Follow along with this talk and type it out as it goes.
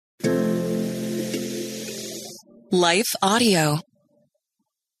Life Audio.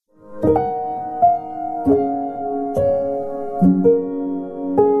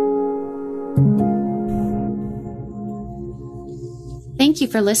 Thank you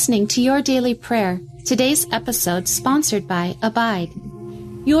for listening to Your Daily Prayer. Today's episode sponsored by Abide.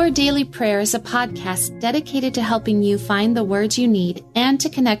 Your Daily Prayer is a podcast dedicated to helping you find the words you need and to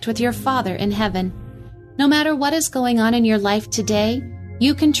connect with your Father in heaven. No matter what is going on in your life today,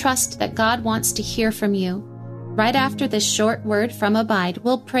 you can trust that God wants to hear from you. Right after this short word from Abide,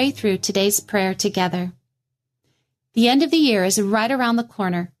 we'll pray through today's prayer together. The end of the year is right around the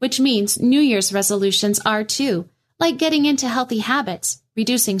corner, which means New Year's resolutions are too, like getting into healthy habits,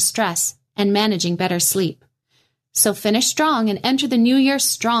 reducing stress, and managing better sleep. So finish strong and enter the new year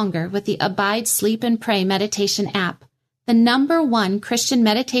stronger with the Abide Sleep and Pray meditation app, the #1 Christian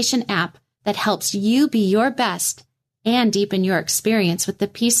meditation app that helps you be your best and deepen your experience with the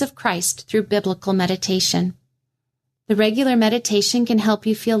peace of Christ through biblical meditation. The regular meditation can help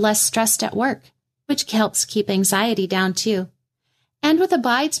you feel less stressed at work, which helps keep anxiety down too. And with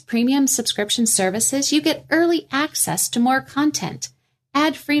Abide's premium subscription services, you get early access to more content,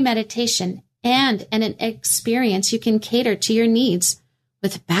 ad-free meditation, and an experience you can cater to your needs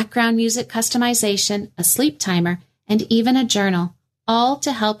with background music customization, a sleep timer, and even a journal, all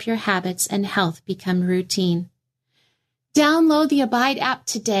to help your habits and health become routine. Download the Abide app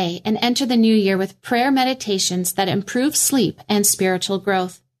today and enter the new year with prayer meditations that improve sleep and spiritual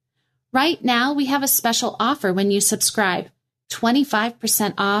growth. Right now, we have a special offer when you subscribe.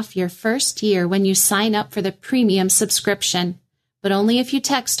 25% off your first year when you sign up for the premium subscription, but only if you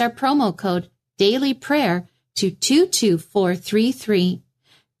text our promo code DAILYPRAYER to 22433.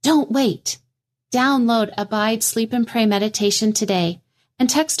 Don't wait. Download Abide Sleep and Pray meditation today and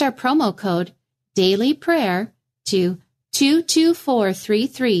text our promo code DAILYPRAYER to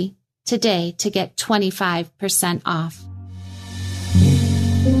 22433 today to get 25% off.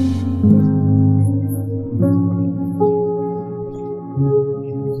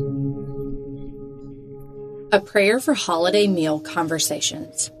 A Prayer for Holiday Meal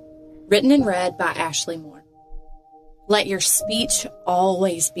Conversations, written and read by Ashley Moore. Let your speech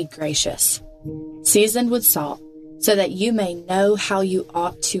always be gracious, seasoned with salt, so that you may know how you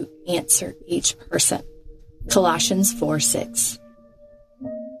ought to answer each person. Colossians 4:6.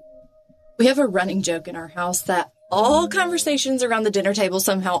 We have a running joke in our house that all conversations around the dinner table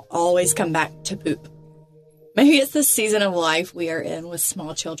somehow always come back to poop. Maybe it's the season of life we are in with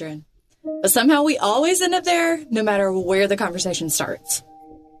small children, but somehow we always end up there no matter where the conversation starts.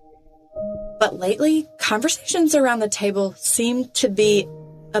 But lately, conversations around the table seem to be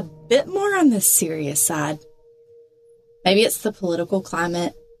a bit more on the serious side. Maybe it's the political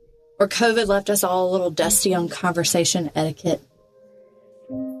climate, or COVID left us all a little dusty on conversation etiquette.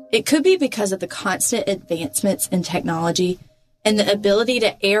 It could be because of the constant advancements in technology and the ability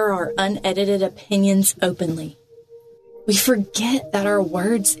to air our unedited opinions openly. We forget that our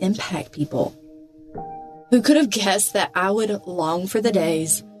words impact people. Who could have guessed that I would long for the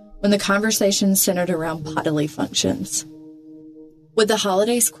days when the conversation centered around bodily functions? With the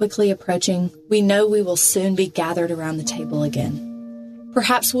holidays quickly approaching, we know we will soon be gathered around the table again.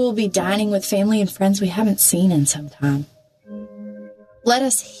 Perhaps we'll be dining with family and friends we haven't seen in some time. Let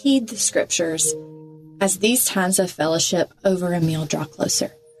us heed the scriptures as these times of fellowship over a meal draw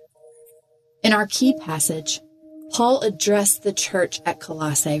closer. In our key passage, Paul addressed the church at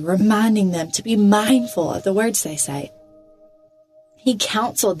Colossae, reminding them to be mindful of the words they say. He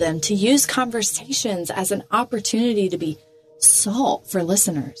counseled them to use conversations as an opportunity to be salt for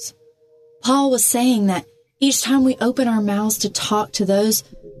listeners. Paul was saying that each time we open our mouths to talk to those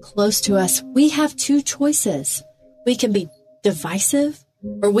close to us, we have two choices. We can be divisive,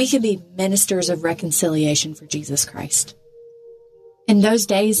 or we can be ministers of reconciliation for Jesus Christ. In those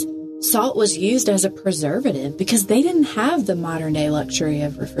days, salt was used as a preservative because they didn't have the modern day luxury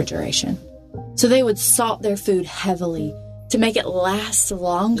of refrigeration. So they would salt their food heavily to make it last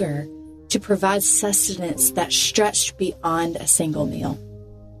longer, to provide sustenance that stretched beyond a single meal.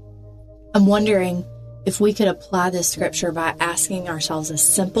 I'm wondering if we could apply this scripture by asking ourselves a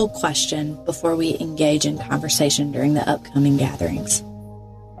simple question before we engage in conversation during the upcoming gatherings.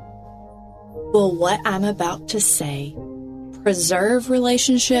 Will what I'm about to say preserve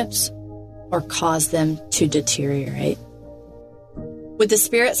relationships or cause them to deteriorate? With the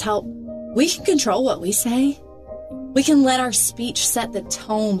Spirit's help, we can control what we say. We can let our speech set the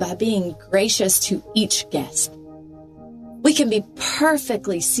tone by being gracious to each guest. We can be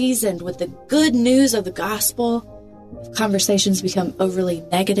perfectly seasoned with the good news of the gospel if conversations become overly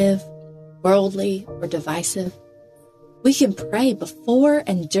negative, worldly, or divisive. We can pray before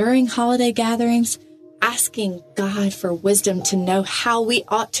and during holiday gatherings, asking God for wisdom to know how we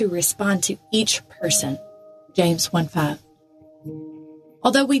ought to respond to each person. James 1:5.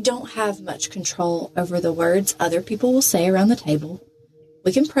 Although we don't have much control over the words other people will say around the table,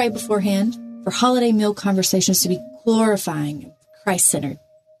 we can pray beforehand for holiday meal conversations to be glorifying and Christ-centered.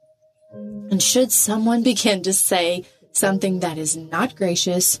 And should someone begin to say something that is not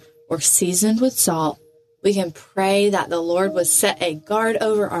gracious or seasoned with salt, we can pray that the Lord would set a guard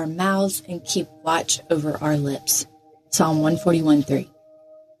over our mouths and keep watch over our lips. Psalm 141:3.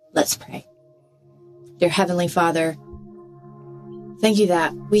 Let's pray. Dear Heavenly Father, thank you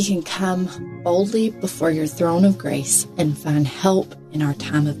that we can come boldly before your throne of grace and find help in our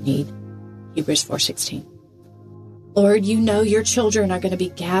time of need. Hebrews 4:16. Lord, you know your children are going to be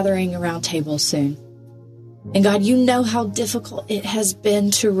gathering around tables soon. And God, you know how difficult it has been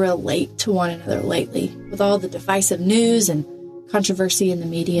to relate to one another lately with all the divisive news and controversy in the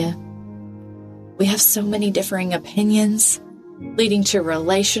media. We have so many differing opinions, leading to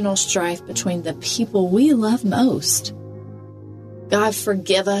relational strife between the people we love most. God,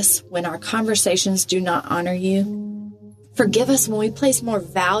 forgive us when our conversations do not honor you. Forgive us when we place more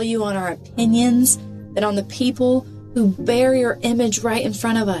value on our opinions than on the people who bear your image right in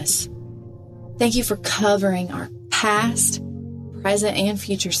front of us. Thank you for covering our past, present, and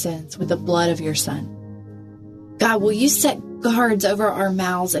future sins with the blood of your Son. God, will you set guards over our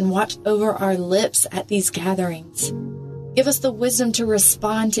mouths and watch over our lips at these gatherings? Give us the wisdom to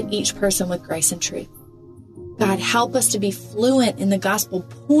respond to each person with grace and truth. God, help us to be fluent in the gospel,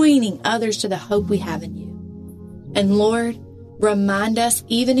 pointing others to the hope we have in you. And Lord, remind us,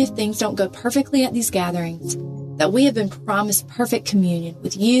 even if things don't go perfectly at these gatherings, that we have been promised perfect communion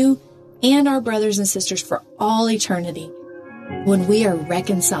with you and our brothers and sisters for all eternity when we are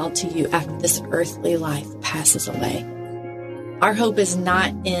reconciled to you after this earthly life passes away. Our hope is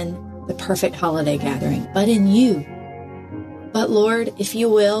not in the perfect holiday gathering, but in you. But Lord, if you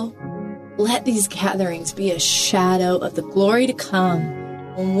will, let these gatherings be a shadow of the glory to come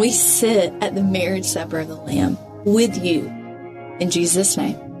when we sit at the marriage supper of the Lamb with you. In Jesus'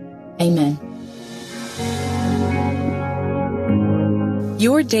 name, amen.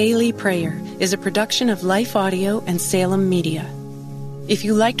 Your Daily Prayer is a production of Life Audio and Salem Media. If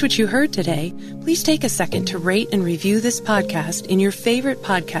you liked what you heard today, please take a second to rate and review this podcast in your favorite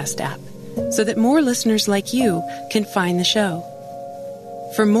podcast app so that more listeners like you can find the show.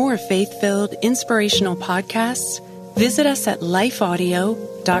 For more faith-filled, inspirational podcasts, visit us at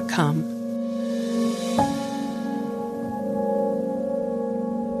lifeaudio.com.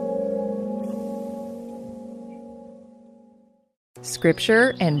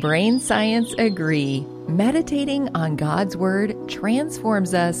 Scripture and brain science agree. Meditating on God's Word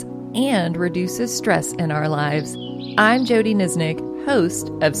transforms us and reduces stress in our lives. I'm Jody Nisnik,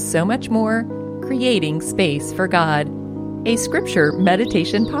 host of So Much More, Creating Space for God, a scripture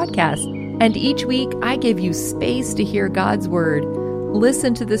meditation podcast. And each week I give you space to hear God's Word,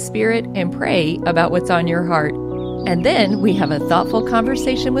 listen to the Spirit, and pray about what's on your heart. And then we have a thoughtful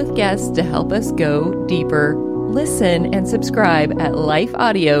conversation with guests to help us go deeper. Listen and subscribe at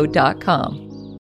lifeaudio.com.